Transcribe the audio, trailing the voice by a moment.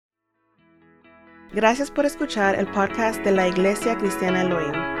Gracias por escuchar el podcast de la Iglesia Cristiana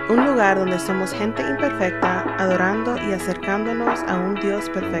Elohim, un lugar donde somos gente imperfecta, adorando y acercándonos a un Dios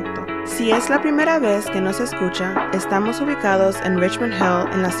perfecto. Si es la primera vez que nos escucha, estamos ubicados en Richmond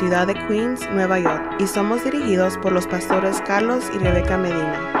Hill, en la ciudad de Queens, Nueva York, y somos dirigidos por los pastores Carlos y Rebeca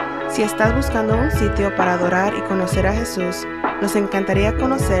Medina. Si estás buscando un sitio para adorar y conocer a Jesús, nos encantaría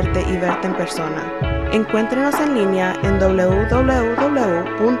conocerte y verte en persona. Encuéntrenos en línea en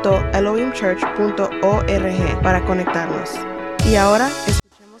www.elohimchurch.org para conectarnos. Y ahora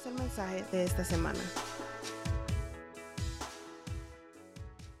escuchemos el mensaje de esta semana.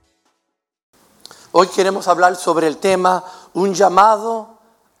 Hoy queremos hablar sobre el tema un llamado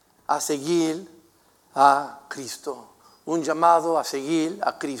a seguir a Cristo. Un llamado a seguir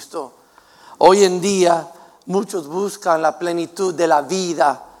a Cristo. Hoy en día muchos buscan la plenitud de la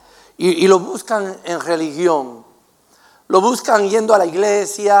vida y lo buscan en religión. Lo buscan yendo a la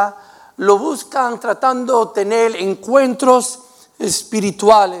iglesia, lo buscan tratando de tener encuentros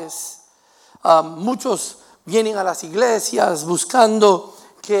espirituales. Muchos vienen a las iglesias buscando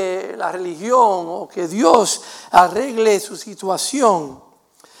que la religión o que Dios arregle su situación.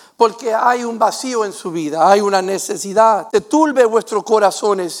 Porque hay un vacío en su vida, hay una necesidad. Te turbe vuestros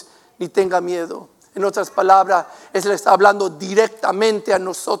corazones ni tenga miedo. En otras palabras, Él está hablando directamente a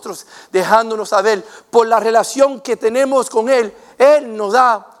nosotros, dejándonos saber por la relación que tenemos con Él. Él nos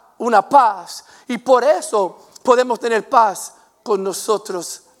da una paz y por eso podemos tener paz con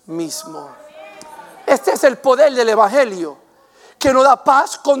nosotros mismos. Este es el poder del Evangelio, que nos da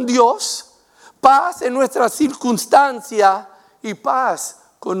paz con Dios, paz en nuestras circunstancias y paz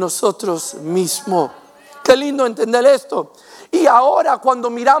con nosotros mismos. Qué lindo entender esto. Y ahora cuando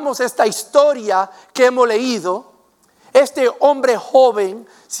miramos esta historia que hemos leído, este hombre joven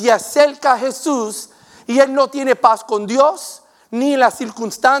se acerca a Jesús y él no tiene paz con Dios, ni en la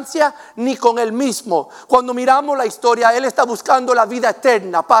circunstancia, ni con él mismo. Cuando miramos la historia, él está buscando la vida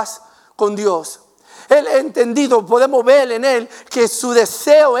eterna, paz con Dios. Él ha entendido, podemos ver en él que su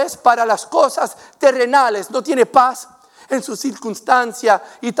deseo es para las cosas terrenales, no tiene paz en su circunstancia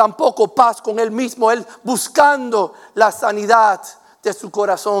y tampoco paz con él mismo, él buscando la sanidad de su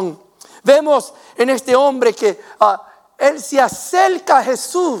corazón. Vemos en este hombre que él se acerca a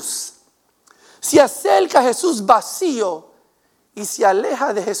Jesús vacío y se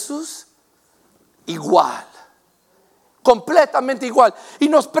aleja de Jesús igual, completamente igual. Y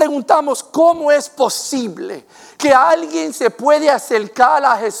nos preguntamos cómo es posible que alguien se puede acercar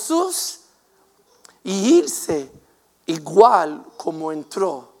a Jesús y irse igual como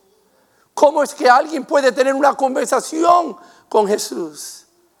entró. ¿Cómo es que alguien puede tener una conversación con Jesús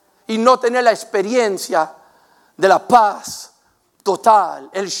y no tener la experiencia de la paz total?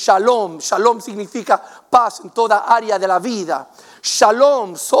 El shalom. Shalom significa paz en toda área de la vida.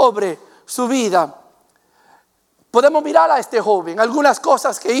 Shalom sobre su vida. Podemos mirar a este joven, algunas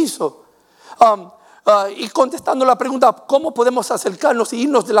cosas que hizo. Y contestando la pregunta, ¿cómo podemos acercarnos y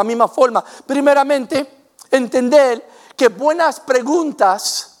irnos de la misma forma? Primeramente, entender que buenas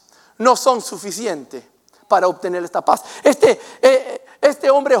preguntas no son suficientes para obtener esta paz. Este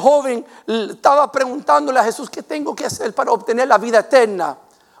hombre joven estaba preguntándole a Jesús, ¿qué tengo que hacer para obtener la vida eterna?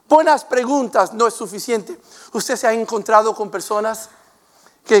 Buenas preguntas no es suficiente. ¿Usted se ha encontrado con personas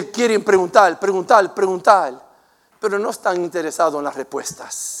que quieren preguntar, pero no están interesados en las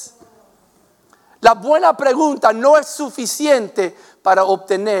respuestas? La buena pregunta no es suficiente para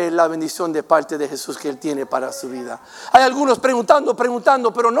obtener la bendición de parte de Jesús que Él tiene para su vida. Hay algunos preguntando,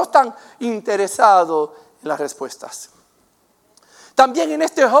 pero no están interesados en las respuestas. También en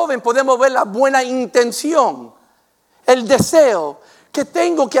este joven podemos ver la buena intención, el deseo que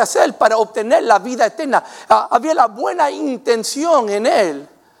tengo que hacer para obtener la vida eterna. Había la buena intención en él,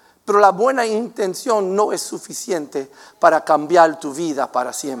 pero la buena intención no es suficiente para cambiar tu vida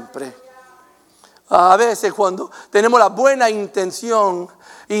para siempre. A veces cuando tenemos la buena intención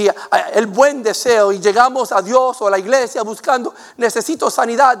y el buen deseo y llegamos a Dios o a la iglesia buscando, necesito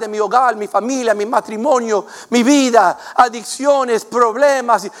sanidad de mi hogar, mi familia, mi matrimonio, mi vida, adicciones,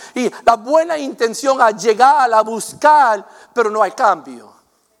 problemas, y la buena intención a llegar, a buscar, pero no hay cambio.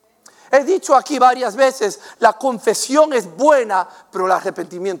 He dicho aquí varias veces, la confesión es buena, pero el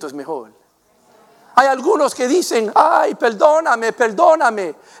arrepentimiento es mejor. Hay algunos que dicen, ay, perdóname.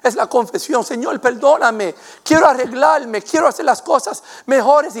 Es la confesión, Señor, perdóname. Quiero arreglarme, quiero hacer las cosas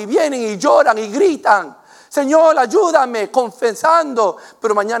mejores. Y vienen y lloran y gritan, Señor, ayúdame, confesando.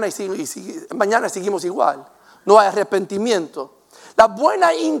 Pero mañana seguimos igual. No hay arrepentimiento. La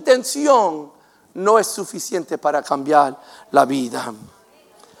buena intención no es suficiente para cambiar la vida.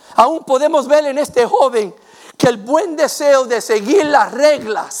 Aún podemos ver en este joven que el buen deseo de seguir las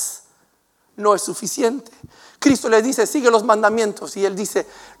reglas no es suficiente. Cristo le dice, sigue los mandamientos. Y él dice,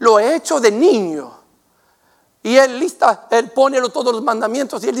 lo he hecho de niño. Y él pone todos los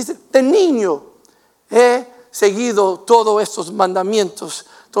mandamientos. Y él dice, de niño he seguido todos estos mandamientos.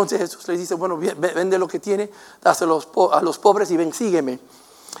 Entonces Jesús le dice, bueno, vende lo que tiene, dáselo a los pobres y ven, sígueme.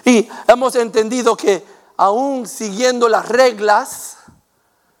 Y hemos entendido que aún siguiendo las reglas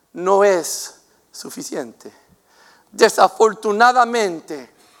no es suficiente.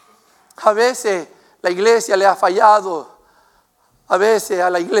 Desafortunadamente, a veces la iglesia le ha fallado, a veces a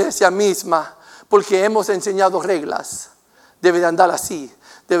la iglesia misma, porque hemos enseñado reglas. Debe de andar así,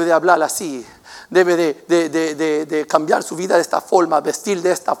 debe de hablar así, debe de cambiar su vida de esta forma, vestir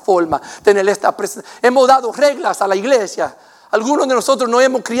de esta forma, tener esta presencia. Hemos dado reglas a la iglesia. Algunos de nosotros no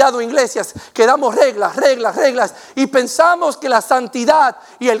hemos criado en iglesias que damos reglas y pensamos que la santidad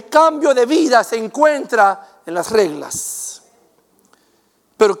y el cambio de vida se encuentra en las reglas.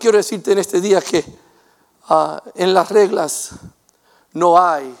 Pero quiero decirte en este día que en las reglas no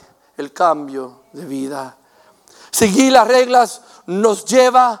hay el cambio de vida. Seguir las reglas nos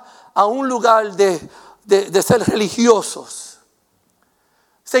lleva a un lugar de ser religiosos.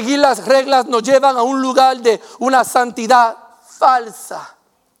 Seguir las reglas nos llevan a un lugar de una santidad falsa.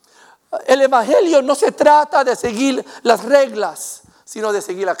 El evangelio no se trata de seguir las reglas, sino de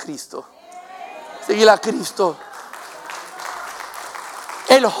seguir a Cristo. Seguir a Cristo.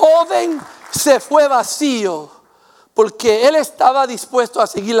 El joven se fue vacío porque él estaba dispuesto a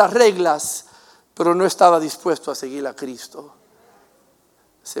seguir las reglas, pero no estaba dispuesto a seguir a Cristo.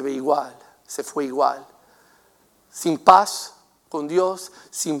 Se ve igual, se fue igual. Sin paz con Dios,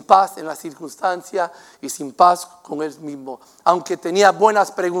 sin paz en la circunstancia y sin paz con él mismo. Aunque tenía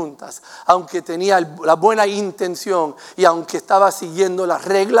buenas preguntas, aunque tenía la buena intención y aunque estaba siguiendo las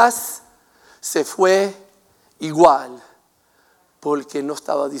reglas, se fue igual porque no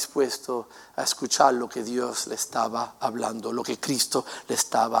estaba dispuesto a escuchar lo que Dios le estaba hablando, lo que Cristo le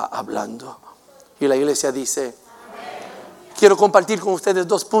estaba hablando. Y la iglesia dice, quiero compartir con ustedes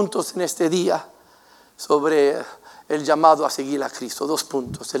 2 puntos en este día sobre el llamado a seguir a Cristo. 2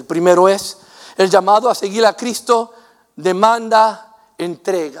 puntos. El primero es, el llamado a seguir a Cristo demanda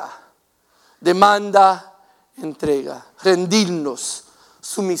entrega. Demanda entrega. Rendirnos,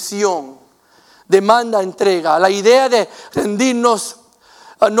 sumisión, demanda entrega. La idea de rendirnos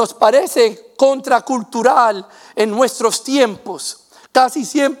nos parece contracultural en nuestros tiempos. Casi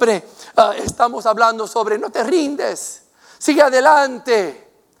siempre estamos hablando sobre no te rindes, sigue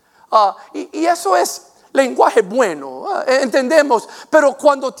adelante. Y eso es lenguaje bueno, entendemos. Pero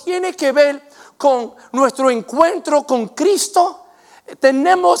cuando tiene que ver con nuestro encuentro con Cristo,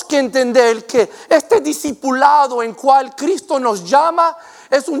 tenemos que entender que este discipulado en cual Cristo nos llama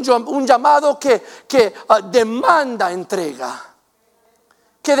es un llamado que demanda entrega.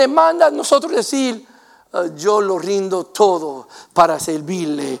 Que demanda nosotros decir, yo lo rindo todo para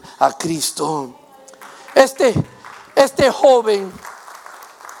servirle a Cristo. Este joven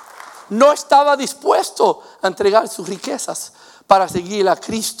no estaba dispuesto a entregar sus riquezas para seguir a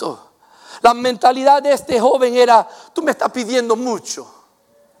Cristo. La mentalidad de este joven era, tú me estás pidiendo mucho.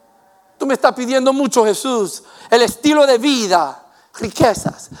 Tú me estás pidiendo mucho, Jesús. El estilo de vida,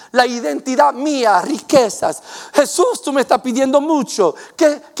 riquezas. La identidad mía, riquezas. Jesús, tú me estás pidiendo mucho.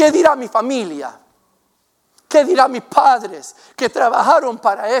 ¿Qué dirá mi familia? ¿Qué dirán mis padres que trabajaron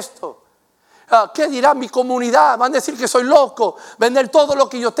para esto? ¿Qué dirá mi comunidad? Van a decir que soy loco. Vender todo lo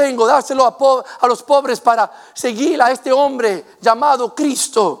que yo tengo, dárselo a los pobres para seguir a este hombre llamado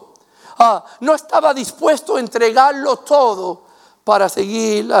Cristo. No estaba dispuesto a entregarlo todo para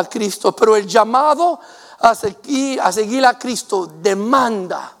seguir a Cristo. Pero el llamado a seguir a Cristo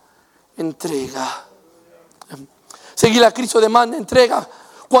demanda entrega. Seguir a Cristo demanda entrega.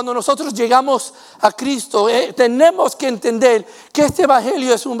 Cuando nosotros llegamos a Cristo, tenemos que entender que este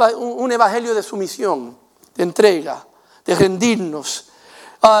evangelio es un evangelio de sumisión, de entrega, de rendirnos.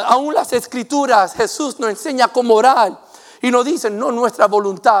 Aún las escrituras, Jesús nos enseña cómo orar y nos dice, no nuestra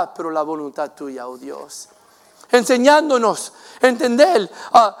voluntad, pero la voluntad tuya, oh Dios. Enseñándonos a entender,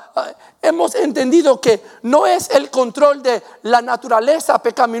 hemos entendido que no es el control de la naturaleza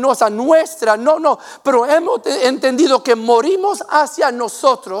pecaminosa nuestra, no, pero hemos entendido que morimos hacia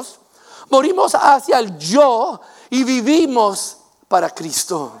nosotros, morimos hacia el yo y vivimos para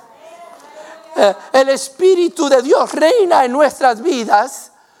Cristo. El Espíritu de Dios reina en nuestras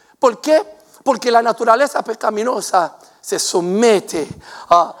vidas. ¿Por qué? Porque la naturaleza pecaminosa se somete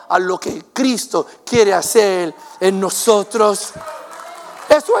a lo que Cristo quiere hacer en nosotros.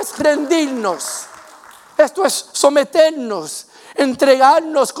 Eso es rendirnos. Esto es someternos,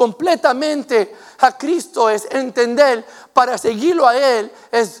 entregarnos completamente a Cristo. Es entender, para seguirlo a Él,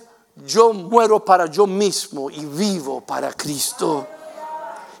 es yo muero para yo mismo y vivo para Cristo.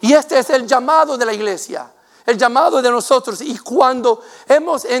 Y este es el llamado de la iglesia, el llamado de nosotros. Y cuando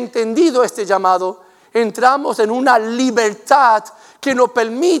hemos entendido este llamado, entramos en una libertad que nos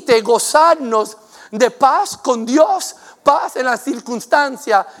permite gozarnos de paz con Dios, paz en las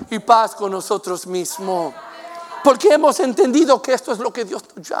circunstancias y paz con nosotros mismos. Porque hemos entendido que esto es lo que Dios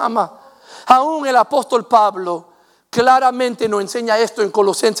nos llama. Aún el apóstol Pablo claramente nos enseña esto en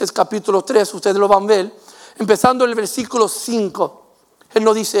Colosenses capítulo 3, ustedes lo van a ver, empezando en el versículo 5. Él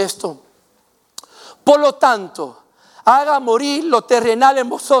nos dice esto: por lo tanto, haga morir lo terrenal en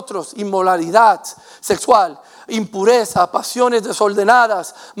vosotros, inmoralidad sexual, impureza, pasiones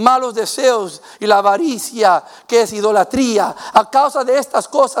desordenadas, malos deseos y la avaricia, que es idolatría. A causa de estas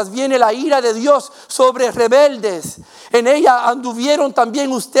cosas viene la ira de Dios sobre rebeldes. En ella anduvieron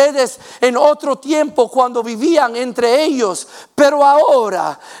también ustedes en otro tiempo cuando vivían entre ellos, pero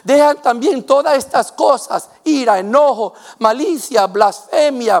ahora dejan también todas estas cosas: ira, enojo, malicia,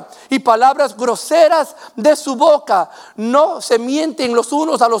 blasfemia y palabras groseras de su boca. No se mienten los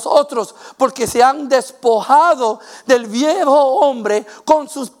unos a los otros, porque se han despojado del viejo hombre con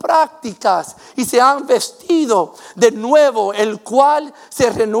sus prácticas y se han vestido de nuevo, el cual se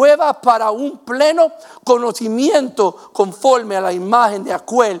renueva para un pleno conocimiento conforme a la imagen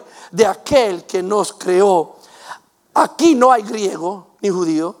de aquel que nos creó. Aquí no hay griego ni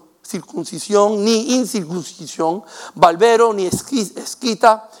judío, circuncisión ni incircuncisión, barbero ni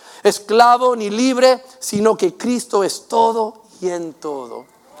escita, esclavo ni libre, sino que Cristo es todo y en todo.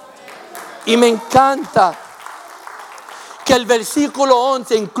 Y me encanta que el versículo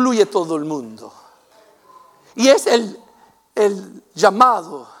 11 incluye todo el mundo. Y es el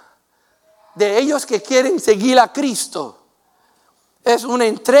llamado de ellos que quieren seguir a Cristo. Es una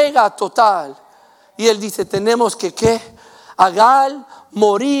entrega total. Y Él dice, tenemos que ¿qué? Hagan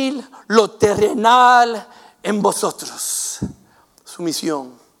morir lo terrenal en vosotros.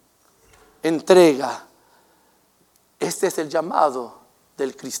 Sumisión, entrega. Este es el llamado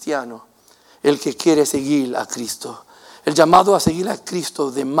del cristiano, el que quiere seguir a Cristo. El llamado a seguir a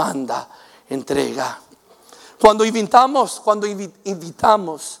Cristo demanda entrega. Cuando invitamos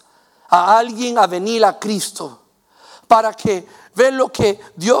a alguien a venir a Cristo para que vean lo que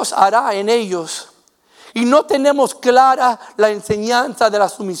Dios hará en ellos, y no tenemos clara la enseñanza de la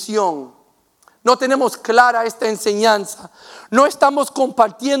sumisión, no tenemos clara esta enseñanza, no estamos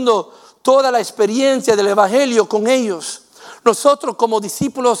compartiendo toda la experiencia del evangelio con ellos. Nosotros como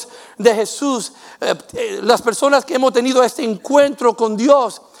discípulos de Jesús, las personas que hemos tenido este encuentro con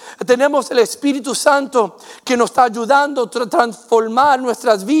Dios, tenemos el Espíritu Santo que nos está ayudando a transformar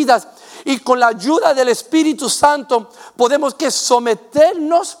nuestras vidas, y con la ayuda del Espíritu Santo podemos que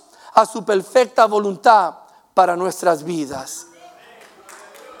someternos a su perfecta voluntad para nuestras vidas.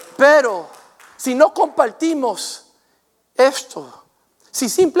 Pero si no compartimos esto, si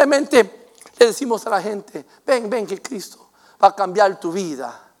simplemente le decimos a la gente, ven que Cristo va a cambiar tu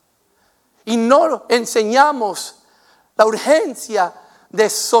vida, y no enseñamos la urgencia de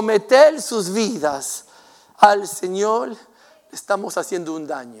someter sus vidas al Señor, estamos haciendo un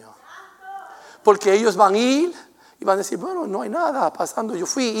daño. Porque ellos van a ir y van a decir, bueno, no hay nada pasando, yo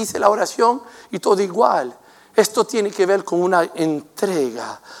fui, hice la oración y todo igual. Esto tiene que ver con una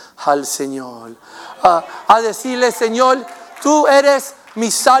entrega al Señor, a decirle, Señor, tú eres mi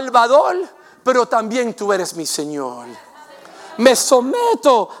Salvador, pero también tú eres mi Señor. Me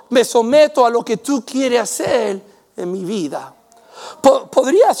someto a lo que tú quieres hacer en mi vida.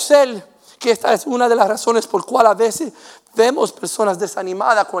 Podría ser que esta es una de las razones por cual a veces vemos personas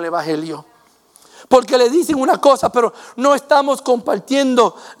desanimadas con el evangelio, porque le dicen una cosa, pero no estamos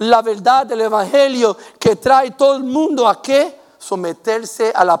compartiendo la verdad del evangelio que trae todo el mundo a ¿qué?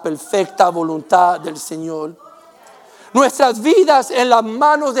 Someterse a la perfecta voluntad del Señor. Nuestras vidas en las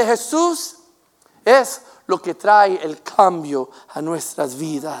manos de Jesús es lo que trae el cambio a nuestras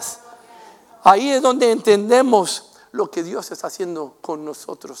vidas. Ahí es donde entendemos lo que Dios está haciendo con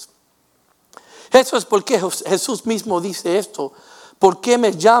nosotros. Eso es porque Jesús mismo dice esto: ¿por qué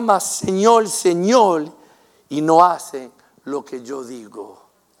me llamas Señor, Señor, y no hacen lo que yo digo?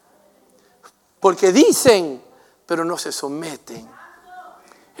 Porque dicen, pero no se someten.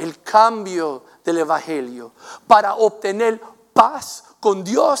 El cambio del evangelio para obtener paz con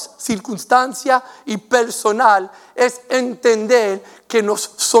Dios, circunstancia y personal, es entender que nos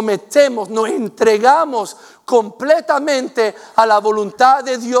sometemos, nos entregamos completamente a la voluntad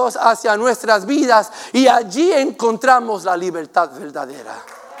de Dios hacia nuestras vidas, y allí encontramos la libertad verdadera.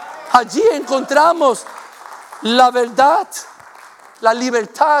 Allí encontramos la verdad, la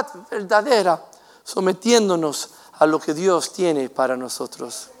libertad verdadera, sometiéndonos a lo que Dios tiene para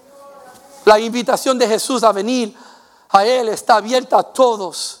nosotros. La invitación de Jesús a venir a Él está abierta a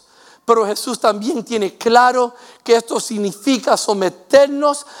todos. Pero Jesús también tiene claro que esto significa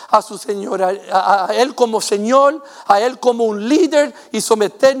someternos a su Señor, a Él como Señor, a Él como un líder y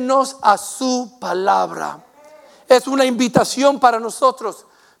someternos a su palabra. Es una invitación para nosotros,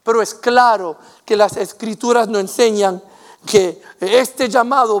 pero es claro que las Escrituras nos enseñan que este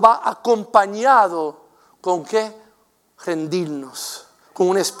llamado va acompañado con ¿qué? Rendirnos. Con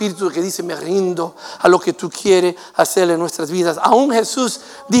un espíritu que dice, me rindo a lo que tú quieres hacer en nuestras vidas. Aún Jesús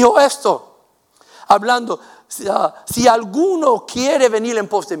dijo esto, hablando, si alguno quiere venir en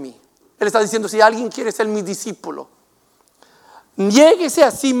pos de mí. Él está diciendo, si alguien quiere ser mi discípulo, niéguese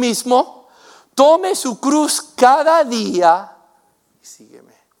a sí mismo, tome su cruz cada día y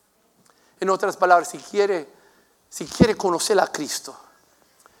sígueme. En otras palabras, si quiere conocer a Cristo,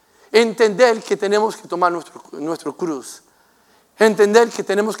 entender que tenemos que tomar nuestro cruz, entender que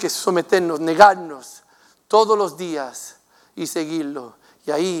tenemos que someternos, negarnos todos los días y seguirlo. Y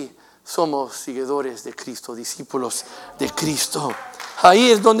ahí somos seguidores de Cristo, discípulos de Cristo.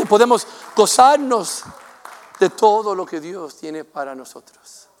 Ahí es donde podemos gozarnos de todo lo que Dios tiene para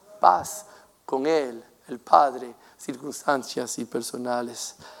nosotros. Paz con Él, el Padre, circunstancias y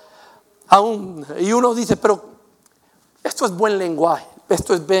personales. Y uno dice, pero esto es buen lenguaje,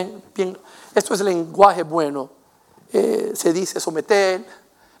 esto es lenguaje bueno. Se dice someter,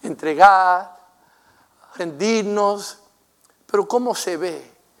 entregar, rendirnos, pero ¿cómo se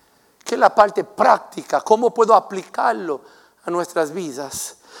ve? ¿Qué es la parte práctica? ¿Cómo puedo aplicarlo a nuestras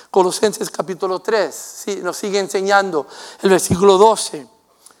vidas? Colosenses capítulo 3 nos sigue enseñando el versículo 12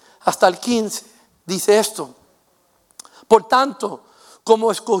 hasta el 15. Dice esto: por tanto, como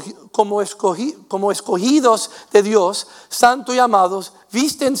escogidos de Dios, santos y amados,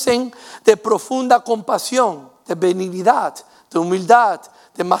 vístense de profunda compasión, de benignidad, de humildad,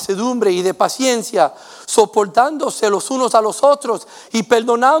 de mansedumbre y de paciencia, soportándose los unos a los otros y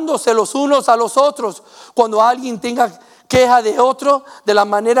perdonándose los unos a los otros. Cuando alguien tenga queja de otro, de la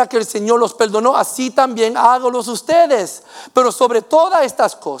manera que el Señor los perdonó, así también háganlos ustedes. Pero sobre todas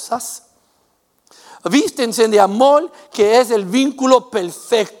estas cosas, vístense de amor, que es el vínculo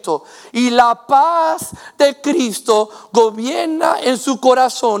perfecto, y la paz de Cristo gobierna en sus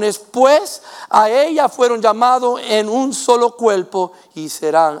corazones, pues a ella fueron llamados en un solo cuerpo y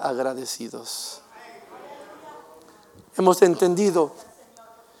serán agradecidos. Hemos entendido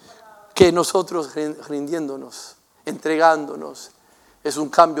que nosotros rindiéndonos, entregándonos, es un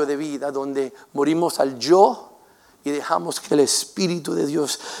cambio de vida donde morimos al yo y dejamos que el Espíritu de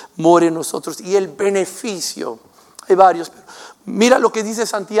Dios more en nosotros. Y el beneficio, hay varios. Mira lo que dice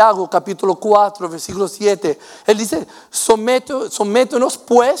Santiago, capítulo 4, versículo 7. Él dice, sométenos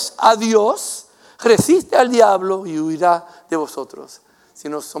pues a Dios, resiste al diablo y huirá de vosotros. Si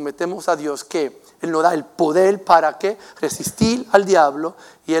nos sometemos a Dios, ¿qué? Él nos da el poder para ¿qué? Resistir al diablo,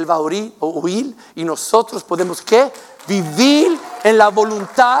 y Él va a huir, y nosotros podemos ¿qué? Vivir en la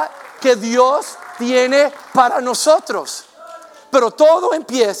voluntad que Dios tiene para nosotros. Pero todo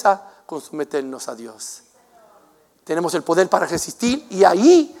empieza con someternos a Dios. Tenemos el poder para resistir y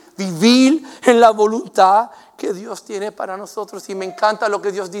ahí vivir en la voluntad que Dios tiene para nosotros. Y me encanta lo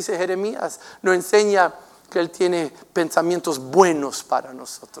que Dios dice. Jeremías nos enseña que Él tiene pensamientos buenos para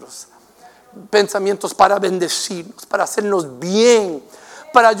nosotros, pensamientos para bendecirnos, para hacernos bien,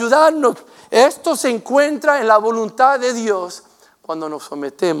 para ayudarnos. Esto se encuentra en la voluntad de Dios cuando nos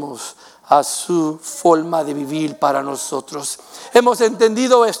sometemos a su forma de vivir para nosotros. Hemos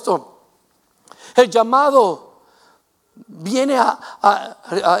entendido esto. El llamado viene a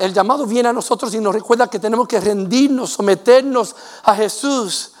nosotros y nos recuerda que tenemos que rendirnos, someternos a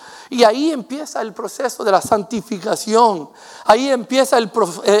Jesús. Y ahí empieza el proceso de la santificación. Ahí empieza el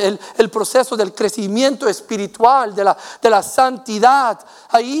proceso del crecimiento espiritual, de la santidad.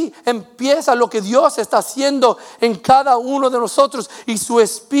 Ahí empieza lo que Dios está haciendo en cada uno de nosotros. Y su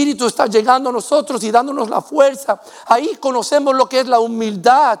Espíritu está llegando a nosotros y dándonos la fuerza. Ahí conocemos lo que es la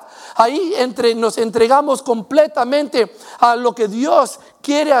humildad. Ahí nos entregamos completamente a lo que Dios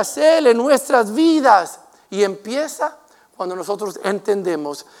quiere hacer en nuestras vidas. Y empieza cuando nosotros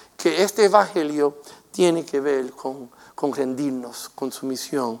entendemos que este evangelio tiene que ver con rendirnos, con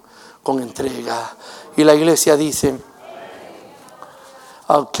sumisión, con entrega. Y la iglesia dice,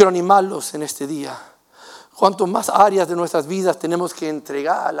 quiero animarlos en este día. Cuanto más áreas de nuestras vidas tenemos que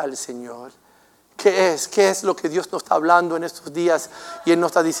entregar al Señor. ¿Qué es lo que Dios nos está hablando en estos días? Y Él nos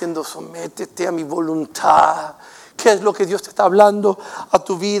está diciendo, sométete a mi voluntad. ¿Qué es lo que Dios te está hablando a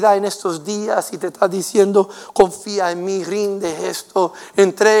tu vida en estos días? Y te está diciendo, confía en mí, rinde esto,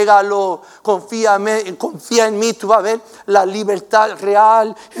 entrégalo, confía en mí. Tú vas a ver la libertad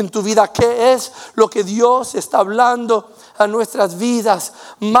real en tu vida. ¿Qué es lo que Dios está hablando a nuestras vidas?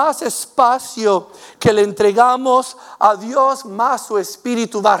 Más espacio que le entregamos a Dios, más su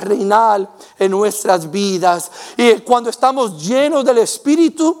Espíritu va a reinar en nuestras vidas. Y cuando estamos llenos del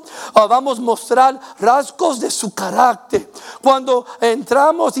Espíritu, vamos a mostrar rasgos de su carácter. Cuando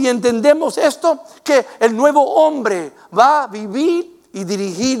entramos y entendemos esto, que el nuevo hombre va a vivir y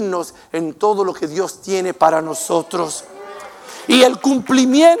dirigirnos en todo lo que Dios tiene para nosotros. Y el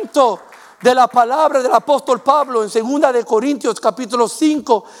cumplimiento de la palabra del apóstol Pablo en 2 de Corintios capítulo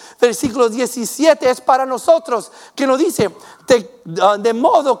 5 versículo 17 es para nosotros, que nos dice: de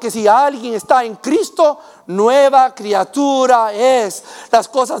modo que si alguien está en Cristo, nueva criatura es. Las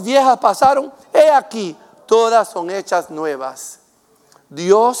cosas viejas pasaron, he aquí, todas son hechas nuevas.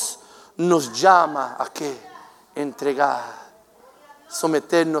 Dios nos llama a ¿qué? Entregar,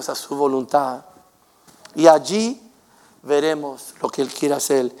 someternos a su voluntad, y allí veremos lo que Él quiere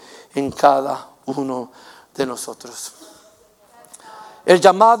hacer en cada uno de nosotros. El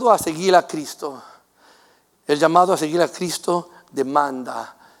llamado a seguir a Cristo, el llamado a seguir a Cristo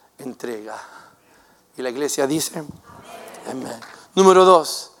demanda entrega. Y la iglesia dice amén. Número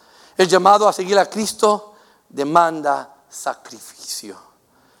 2, el llamado a seguir a Cristo demanda sacrificio.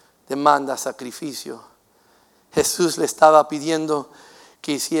 Demanda sacrificio. Jesús le estaba pidiendo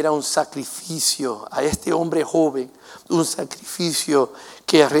que hiciera un sacrificio a este hombre joven, un sacrificio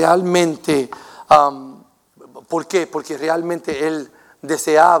que realmente, ¿por qué? Porque realmente él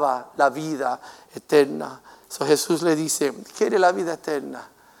deseaba la vida eterna. So Jesús le dice: ¿quiere la vida eterna?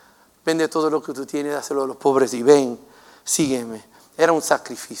 Vende todo lo que tú tienes, dáselo a los pobres y ven, sígueme. Era un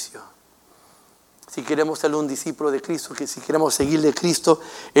sacrificio. Si queremos ser un discípulo de Cristo, que si queremos seguir de Cristo,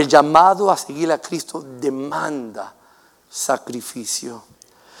 el llamado a seguir a Cristo demanda sacrificio.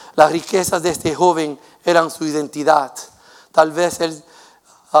 Las riquezas de este joven eran su identidad. Tal vez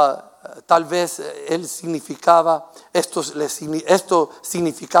él significaba, esto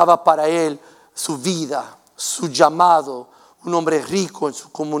significaba para él su vida, su llamado, un hombre rico en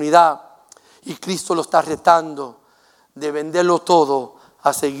su comunidad. Y Cristo lo está retando de venderlo todo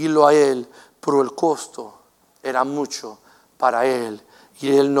a seguirlo a él, pero el costo era mucho para él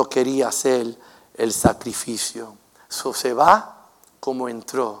y él no quería hacer el sacrificio. So se va como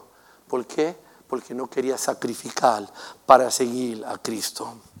entró. ¿Por qué? Porque no quería sacrificar para seguir a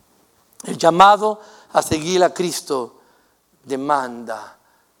Cristo. El llamado a seguir a Cristo demanda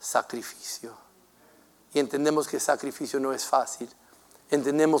sacrificio. Y entendemos que sacrificio no es fácil.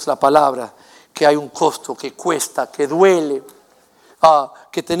 Entendemos la palabra, que hay un costo, que cuesta, que duele,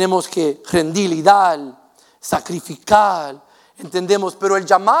 que tenemos que rendir y dar, sacrificar. Entendemos, pero el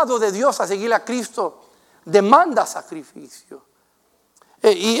llamado de Dios a seguir a Cristo demanda sacrificio.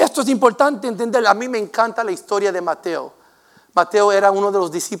 Y esto es importante entender. A mí me encanta la historia de Mateo. Mateo era uno de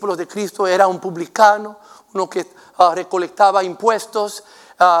los discípulos de Cristo, era un publicano, uno que recolectaba impuestos.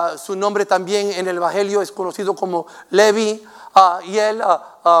 Su nombre también en el Evangelio es conocido como Levi. Y él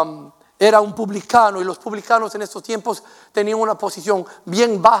era un publicano, y los publicanos en estos tiempos tenían una posición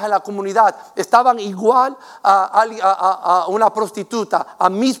bien baja en la comunidad. Estaban igual a una prostituta,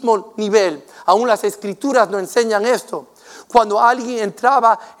 al mismo nivel. Aún las escrituras nos enseñan esto. Cuando alguien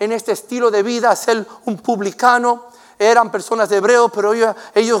entraba en este estilo de vida, ser un publicano, eran personas de hebreos, pero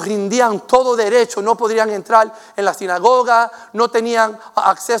ellos rindían todo derecho. No podrían entrar en la sinagoga, no tenían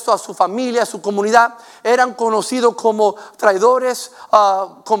acceso a su familia, a su comunidad. Eran conocidos como traidores,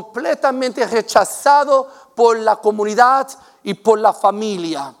 completamente rechazados por la comunidad y por la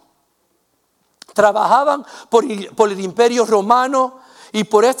familia. Trabajaban por el imperio romano, y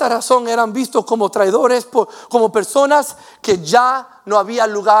por esta razón eran vistos como traidores, como personas que ya no había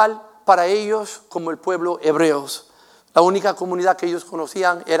lugar para ellos como el pueblo hebreos. La única comunidad que ellos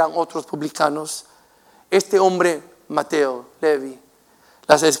conocían eran otros publicanos. Este hombre, Mateo, Levi,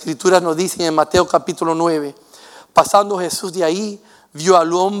 las escrituras nos dicen en Mateo capítulo 9, pasando Jesús de ahí, vio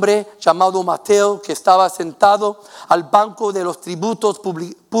al hombre llamado Mateo, que estaba sentado al banco de los tributos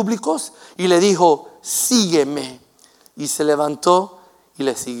públicos, y le dijo: sígueme. Y se levantó y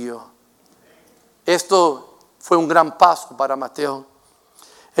le siguió. Esto fue un gran paso para Mateo.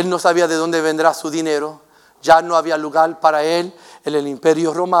 Él no sabía de dónde vendrá su dinero. Ya no había lugar para él en el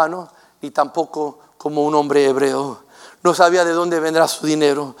imperio romano, ni tampoco como un hombre hebreo. No sabía de dónde vendrá su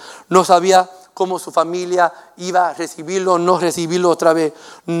dinero. No sabía cómo su familia iba a recibirlo o no recibirlo otra vez.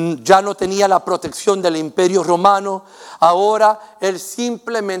 Ya no tenía la protección del imperio romano. Ahora él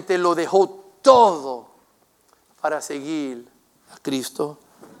simplemente lo dejó todo para seguir a Cristo.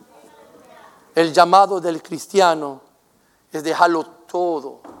 El llamado del cristiano es dejarlo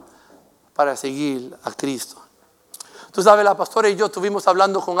todo para seguir a Cristo. Tú sabes, la pastora y yo estuvimos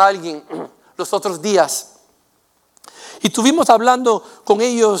hablando con alguien los otros días. Y estuvimos hablando con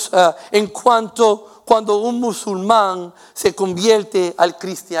ellos en cuanto cuando un musulmán se convierte al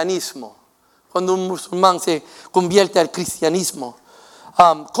cristianismo. Cuando un musulmán se convierte al cristianismo.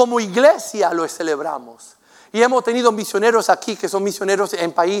 Como iglesia lo celebramos. Y hemos tenido misioneros aquí que son misioneros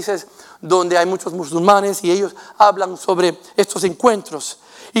en países donde hay muchos musulmanes y ellos hablan sobre estos encuentros.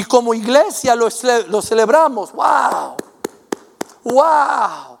 Y como iglesia lo celebramos. ¡Wow!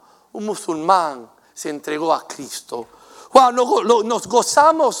 ¡Wow! Un musulmán se entregó a Cristo. ¡Wow! Nos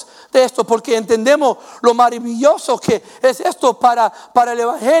gozamos de esto porque entendemos lo maravilloso que es esto para el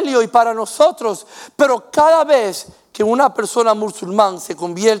evangelio y para nosotros. Pero cada vez que una persona musulmán se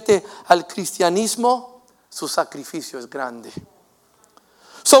convierte al cristianismo, su sacrificio es grande.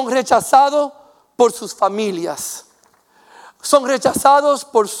 Son rechazados por sus familias. Son rechazados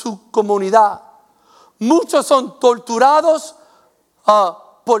por su comunidad. Muchos son torturados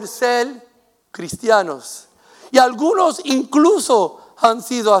por ser cristianos. Y algunos incluso han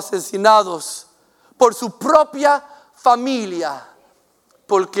sido asesinados por su propia familia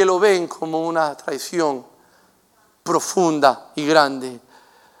porque lo ven como una traición profunda y grande.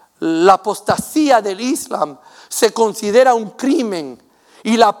 La apostasía del Islam se considera un crimen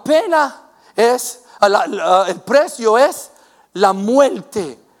y la pena es, el precio es la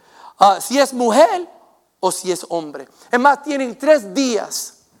muerte, si es mujer o si es hombre. Es más, tienen 3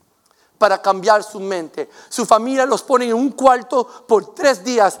 días para cambiar su mente. Su familia los pone en un cuarto por 3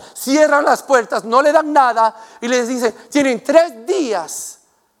 días, cierran las puertas, no le dan nada y les dicen, tienen 3 días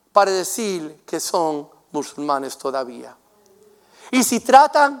para decir que son musulmanes todavía. Y si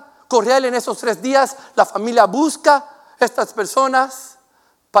tratan correr en esos 3 días, la familia busca a estas personas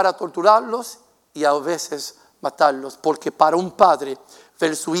para torturarlos y a veces matarlos. Porque para un padre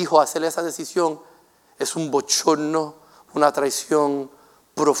ver su hijo hacer esa decisión es un bochorno, una traición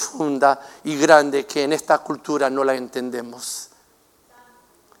profunda y grande que en esta cultura no la entendemos.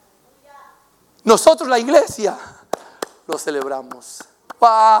 Nosotros, la iglesia, lo celebramos.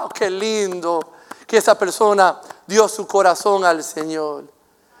 ¡Wow! ¡Qué lindo! Que esa persona dio su corazón al Señor.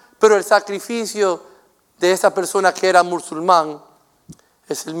 Pero el sacrificio de esa persona que era musulmán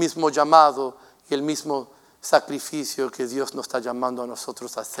es el mismo llamado y el mismo sacrificio que Dios nos está llamando a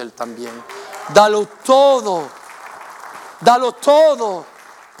nosotros a hacer también. Dalo todo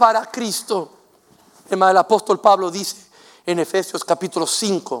para Cristo. El apóstol Pablo dice en Efesios capítulo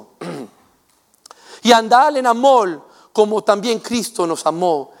 5, y andad en amor como también Cristo nos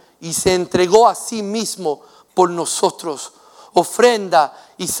amó y se entregó a sí mismo por nosotros, ofrenda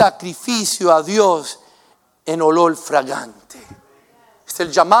y sacrificio a Dios en olor fragante. Es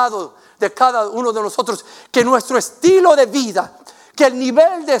el llamado de cada uno de nosotros, que nuestro estilo de vida, que el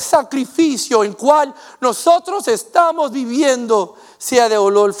nivel de sacrificio en cual nosotros estamos viviendo sea de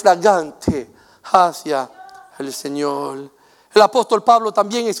olor fragante hacia el Señor. El apóstol Pablo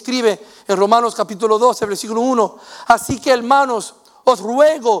también escribe en Romanos capítulo 12, versículo 1, así que hermanos, os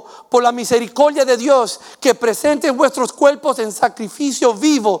ruego por la misericordia de Dios que presenten vuestros cuerpos en sacrificio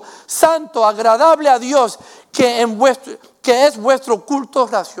vivo, santo, agradable a Dios, que es vuestro culto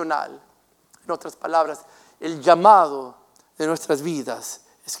racional. En otras palabras, el llamado de nuestras vidas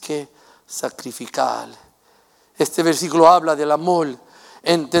es que sacrificar. Este versículo habla del amor.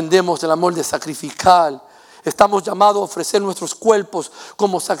 Entendemos el amor de sacrificar. Estamos llamados a ofrecer nuestros cuerpos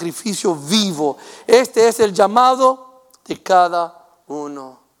como sacrificio vivo. Este es el llamado de cada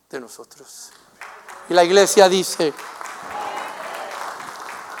uno de nosotros. Y la iglesia dice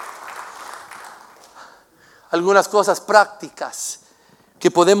algunas cosas prácticas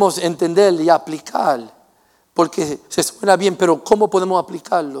que podemos entender y aplicar, porque se suena bien, pero ¿cómo podemos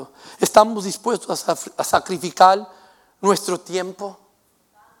aplicarlo? ¿Estamos dispuestos a sacrificar nuestro tiempo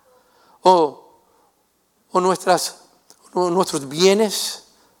o nuestros bienes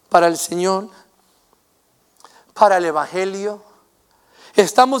para el Señor, para el evangelio?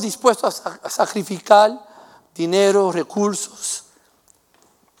 ¿Estamos dispuestos a sacrificar dinero, recursos?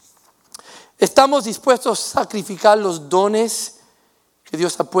 ¿Estamos dispuestos a sacrificar los dones que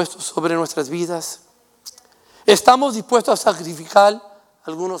Dios ha puesto sobre nuestras vidas? ¿Estamos dispuestos a sacrificar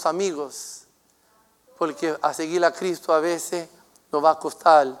algunos amigos? Porque a seguir a Cristo a veces nos va a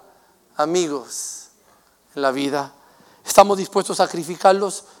costar amigos en la vida. ¿Estamos dispuestos a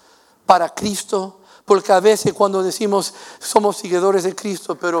sacrificarlos para Cristo? Porque a veces cuando decimos somos seguidores de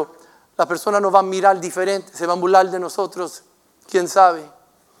Cristo, pero la persona nos va a mirar diferente, se va a burlar de nosotros, quién sabe.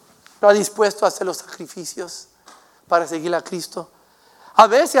 ¿No está dispuesto a hacer los sacrificios? para seguir a Cristo? A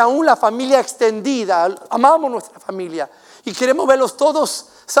veces aún la familia extendida, amamos nuestra familia y queremos verlos todos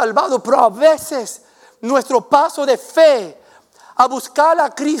salvados, pero a veces nuestro paso de fe a buscar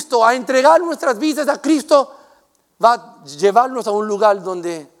a Cristo, a entregar nuestras vidas a Cristo, va a llevarnos a un lugar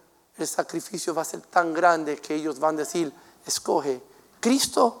donde el sacrificio va a ser tan grande que ellos van a decir, escoge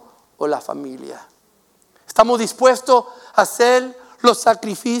Cristo o la familia. ¿Estamos dispuestos a hacer los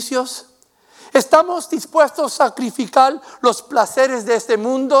sacrificios? ¿Estamos dispuestos a sacrificar los placeres de este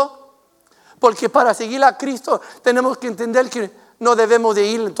mundo? Porque para seguir a Cristo tenemos que entender que no debemos de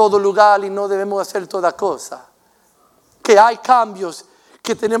ir en todo lugar y no debemos hacer toda cosa. Que hay cambios,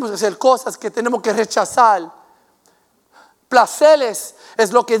 que tenemos que hacer cosas que tenemos que rechazar. Placeres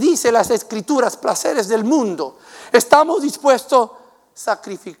es lo que dice las Escrituras, placeres del mundo. Estamos dispuestos a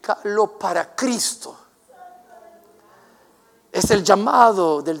sacrificarlo para Cristo. Es el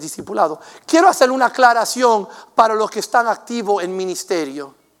llamado del discipulado. Quiero hacer una aclaración para los que están activos en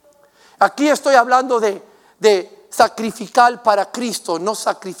ministerio. Aquí estoy hablando de sacrificar para Cristo, no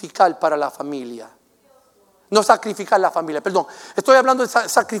sacrificar para la familia. No sacrificar la familia, perdón. Estoy hablando de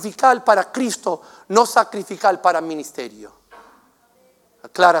sacrificar para Cristo, no sacrificar para ministerio.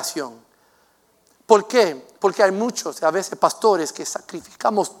 Aclaración. ¿Por qué? Porque hay muchos, a veces pastores, que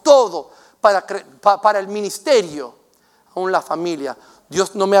sacrificamos todo para el ministerio, aún la familia.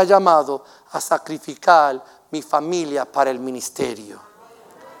 Dios no me ha llamado a sacrificar mi familia para el ministerio.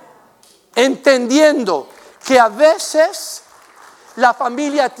 Entendiendo que a veces la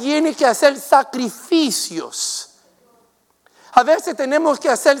familia tiene que hacer sacrificios. A veces tenemos que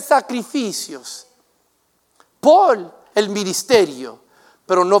hacer sacrificios por el ministerio,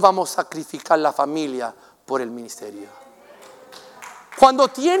 pero no vamos a sacrificar la familia por el ministerio. Cuando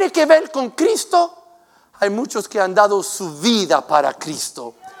tiene que ver con Cristo, hay muchos que han dado su vida para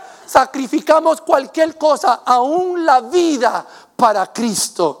Cristo. Sacrificamos cualquier cosa, aún la vida, para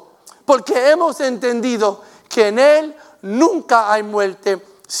Cristo, porque hemos entendido que en Él nunca hay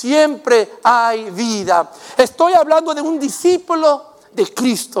muerte, siempre hay vida. Estoy hablando de un discípulo de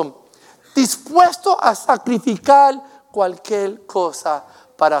Cristo, dispuesto a sacrificar cualquier cosa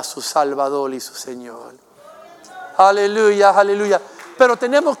para su Salvador y su Señor. Aleluya, aleluya. Pero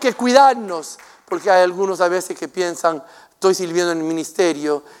tenemos que cuidarnos, porque hay algunos a veces que piensan, estoy sirviendo en el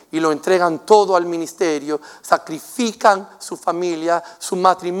ministerio, y lo entregan todo al ministerio, sacrifican su familia, su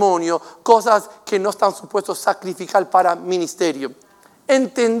matrimonio, cosas que no están supuestos a sacrificar para ministerio,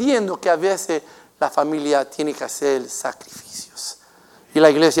 entendiendo que a veces la familia tiene que hacer sacrificios. Y la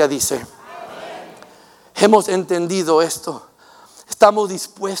iglesia dice, amén. Hemos entendido esto, estamos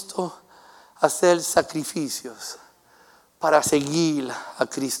dispuestos a hacer sacrificios para seguir a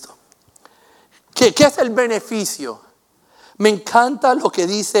Cristo. ¿Qué es el beneficio? Me encanta lo que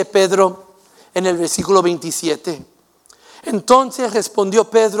dice Pedro en el versículo 27. Entonces respondió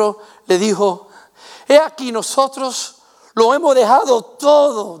Pedro, le dijo, he aquí nosotros lo hemos dejado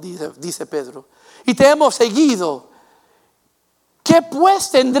todo, dice Pedro, y te hemos seguido. ¿Qué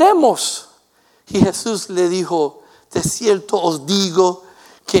pues tendremos? Y Jesús le dijo, de cierto os digo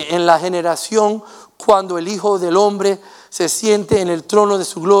que en la generación cuando el Hijo del Hombre se siente en el trono de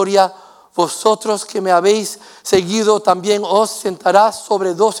su gloria, vosotros que me habéis seguido también os sentarás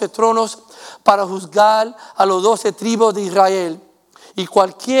sobre 12 tronos para juzgar a los 12 tribus de Israel. Y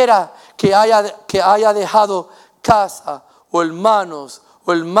cualquiera que haya dejado casa o hermanos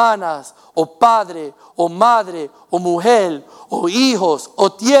o hermanas o padre o madre o mujer o hijos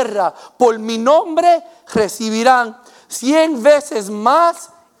o tierra por mi nombre recibirán 100 veces más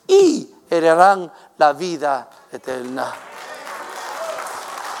y heredarán la vida eterna.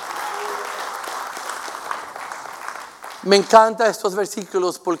 Me encantan estos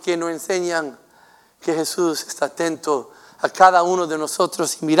versículos porque nos enseñan que Jesús está atento a cada uno de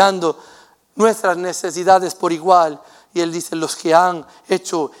nosotros y mirando nuestras necesidades por igual. Y Él dice, los que han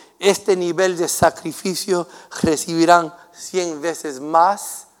hecho este nivel de sacrificio recibirán 100 veces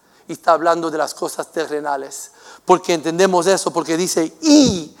más. Y está hablando de las cosas terrenales. Porque entendemos eso, porque dice,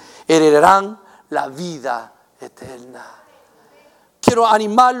 y heredarán la vida eterna. Quiero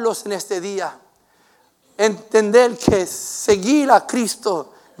animarlos en este día. Entender que seguir a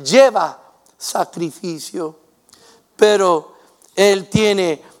Cristo lleva sacrificio, pero Él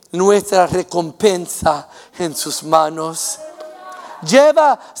tiene nuestra recompensa en sus manos.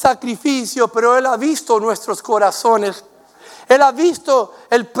 Lleva sacrificio, pero Él ha visto nuestros corazones. Él ha visto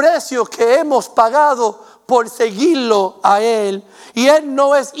el precio que hemos pagado por seguirlo a Él. Y Él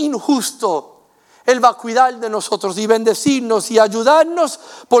no es injusto. Él va a cuidar de nosotros y bendecirnos y ayudarnos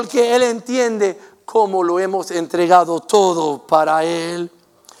porque Él entiende cómo lo hemos entregado todo para Él.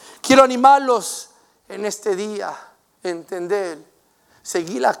 Quiero animarlos en este día entender,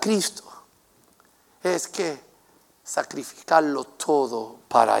 seguir a Cristo es que sacrificarlo todo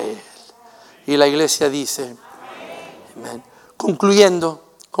para Él. Y la iglesia dice, amén. Concluyendo,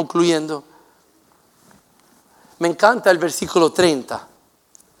 me encanta el versículo 30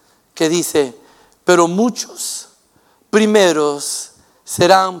 que dice, pero muchos primeros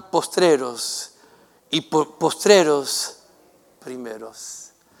serán postreros y postreros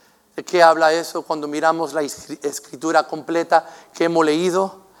primeros. ¿De qué habla eso cuando miramos la escritura completa que hemos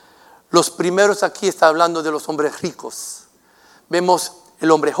leído? Los primeros aquí está hablando de los hombres ricos. Vemos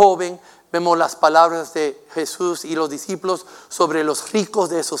el hombre joven, vemos las palabras de Jesús y los discípulos sobre los ricos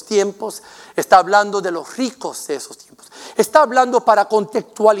de esos tiempos. Está hablando de los ricos de esos tiempos. Está hablando para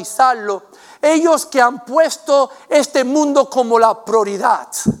contextualizarlo. Ellos que han puesto este mundo como la prioridad.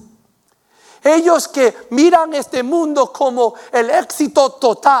 Ellos que miran este mundo como el éxito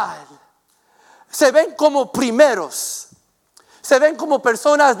total. Se ven como primeros. Se ven como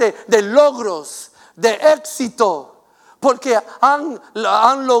personas de logros, de éxito. Porque han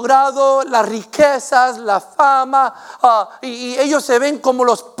logrado las riquezas, la fama, y ellos se ven como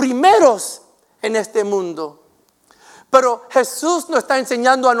los primeros en este mundo. Pero Jesús nos está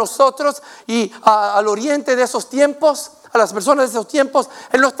enseñando a nosotros y al oriente de esos tiempos, a las personas de esos tiempos,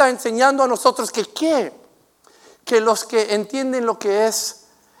 Él nos está enseñando a nosotros que los que entienden lo que es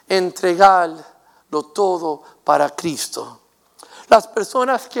entregarlo todo para Cristo. Las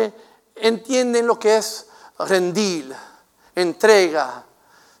personas que entienden lo que es rendir, entrega,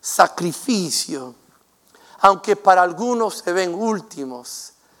 sacrificio, aunque para algunos se ven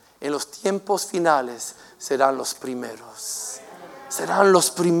últimos, en los tiempos finales serán los primeros. Serán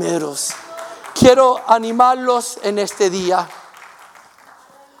los primeros. Quiero animarlos en este día.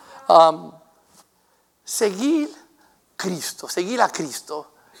 Seguir Cristo, seguir a Cristo.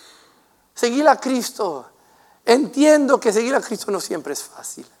 Seguir a Cristo. Entiendo que seguir a Cristo no siempre es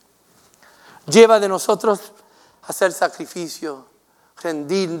fácil. Lleva de nosotros hacer sacrificio,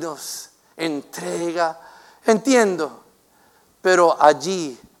 rendirnos, entrega. Entiendo, pero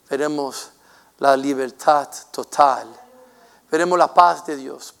allí veremos la libertad total. Veremos la paz de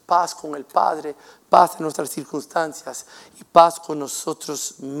Dios, paz con el Padre, paz en nuestras circunstancias y paz con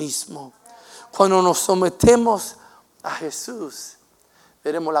nosotros mismos. Cuando nos sometemos a Jesús,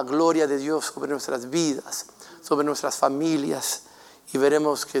 veremos la gloria de Dios sobre nuestras vidas, sobre nuestras familias, y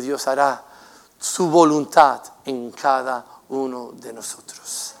veremos que Dios hará su voluntad en cada uno de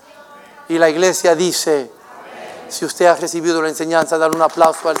nosotros. Y la iglesia dice, si usted ha recibido la enseñanza, dale un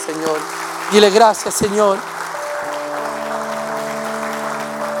aplauso al Señor. Dile gracias, Señor.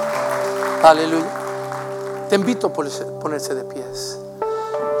 Aleluya. Te invito a ponerse de pies.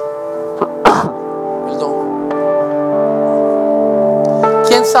 Perdón.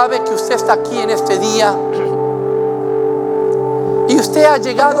 ¿Quién sabe que usted está aquí en este día? Y usted ha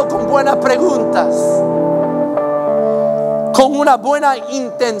llegado con buenas preguntas, con una buena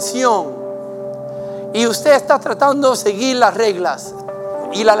intención. Y usted está tratando de seguir las reglas.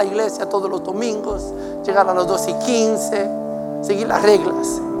 Ir a la iglesia todos los domingos, llegar a las 12:15, seguir las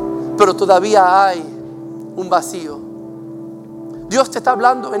reglas. Pero todavía hay un vacío. Dios te está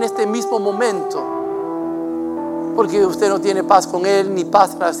hablando en este mismo momento. Porque usted no tiene paz con Él, ni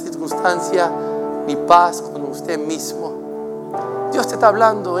paz en las circunstancias, ni paz con usted mismo. Dios te está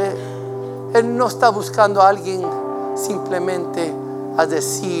hablando. Él no está buscando a alguien simplemente a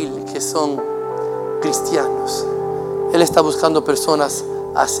decir que son cristianos. Él está buscando personas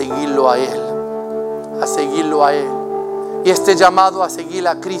a seguirlo a Él. A seguirlo a Él. Y este llamado a seguir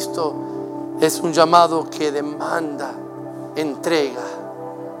a Cristo es un llamado que demanda entrega.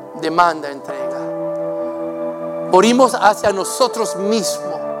 Demanda entrega. Morimos hacia nosotros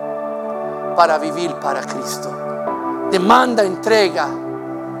mismos para vivir para Cristo. Demanda entrega.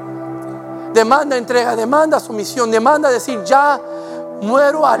 Demanda entrega, demanda sumisión, demanda decir ya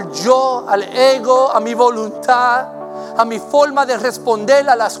muero al yo, al ego, a mi voluntad, a mi forma de responder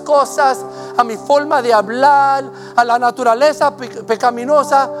a las cosas, a mi forma de hablar, a la naturaleza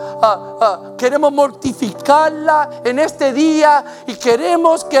pecaminosa. Queremos mortificarla en este día y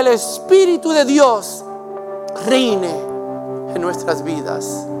queremos que el Espíritu de Dios reine en nuestras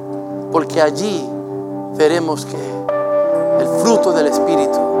vidas, porque allí veremos que el fruto del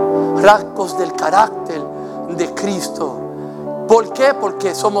Espíritu, rasgos del carácter de Cristo. ¿Por qué?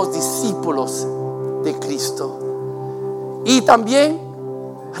 Porque somos discípulos de Cristo. Y también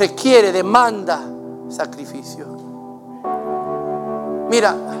requiere, demanda sacrificio.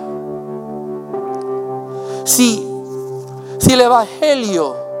 Mira, si el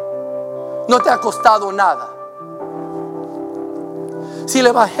Evangelio no te ha costado nada, si el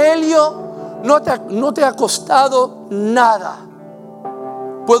Evangelio no te ha costado nada,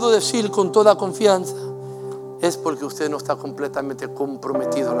 puedo decir con toda confianza, es porque usted no está completamente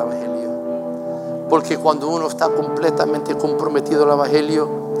comprometido al Evangelio. Porque cuando uno está completamente comprometido al Evangelio,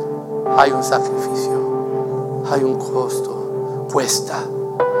 hay un sacrificio, hay un costo, cuesta.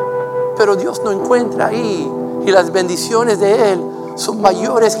 Pero Dios no encuentra ahí, y las bendiciones de Él son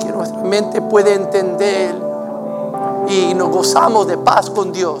mayores que nuestra mente puede entender. Y nos gozamos de paz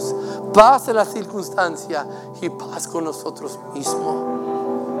con Dios, paz en las circunstancias y paz con nosotros mismos.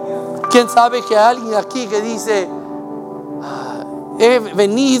 ¿Quién sabe que hay alguien aquí que dice, he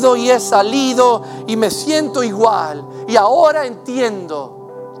venido y he salido y me siento igual y ahora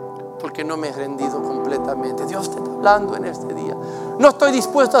entiendo porque no me he rendido completamente? Dios te está hablando en este día. No estoy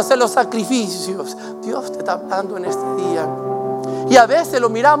dispuesto a hacer los sacrificios. Dios te está hablando en este día. Y a veces lo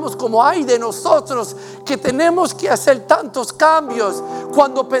miramos como ay de nosotros que tenemos que hacer tantos cambios.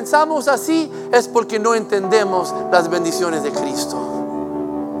 Cuando pensamos así es porque no entendemos las bendiciones de Cristo.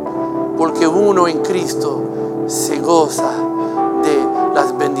 Porque uno en Cristo se goza de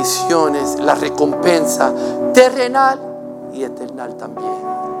las bendiciones, la recompensa terrenal y eternal también.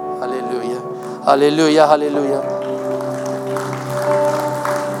 Aleluya, aleluya, aleluya.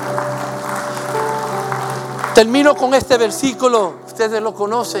 Termino con este versículo, ustedes lo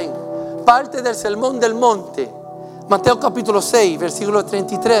conocen, parte del Sermón del Monte, Mateo capítulo 6, versículo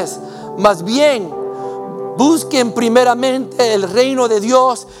 33. Más bien, busquen primeramente el reino de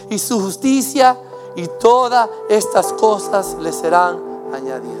Dios y su justicia, y todas estas cosas les serán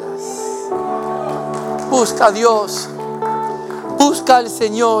añadidas. Busca a Dios, busca al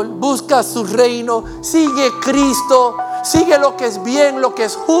Señor, busca su reino, sigue Cristo, sigue lo que es bien, lo que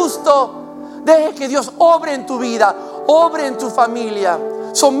es justo. Deje que Dios obre en tu vida, obre en tu familia.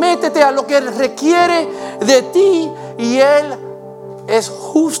 Sométete a lo que Él requiere de ti, y Él es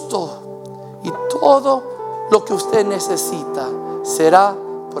justo, y todo lo que usted necesita será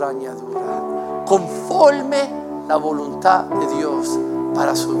por añadidura, conforme la voluntad de Dios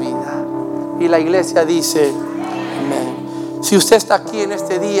para su vida. Y la iglesia dice amén. Si usted está aquí en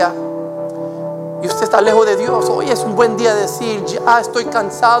este día y usted está lejos de Dios, hoy es un buen día de decir, ya estoy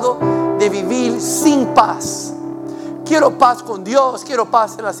cansado de vivir sin paz. Quiero paz con Dios, quiero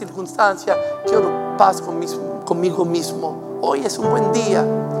paz en las circunstancias, quiero paz conmigo mismo. Hoy es un buen día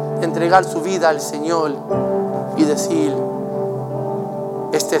de entregar su vida al Señor y decir,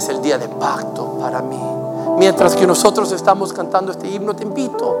 este es el día de pacto para mí. Mientras que nosotros estamos cantando este himno, te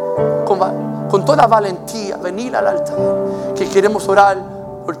invito con toda valentía a venir al altar, que queremos orar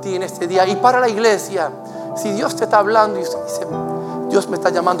por ti en este día. Y para la iglesia, si Dios te está hablando y usted dice, Dios me está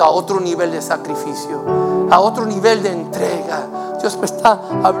llamando a otro nivel de sacrificio, a otro nivel de entrega, Dios me está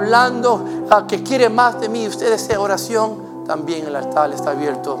hablando a que quiere más de mí, usted desea oración, también el altar está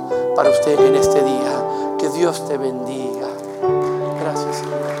abierto para usted en este día. Que Dios te bendiga. Gracias,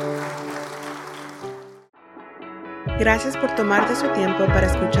 Señor. Gracias por tomarte su tiempo para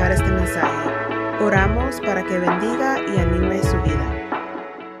escuchar este mensaje. Oramos para que bendiga y anime su vida.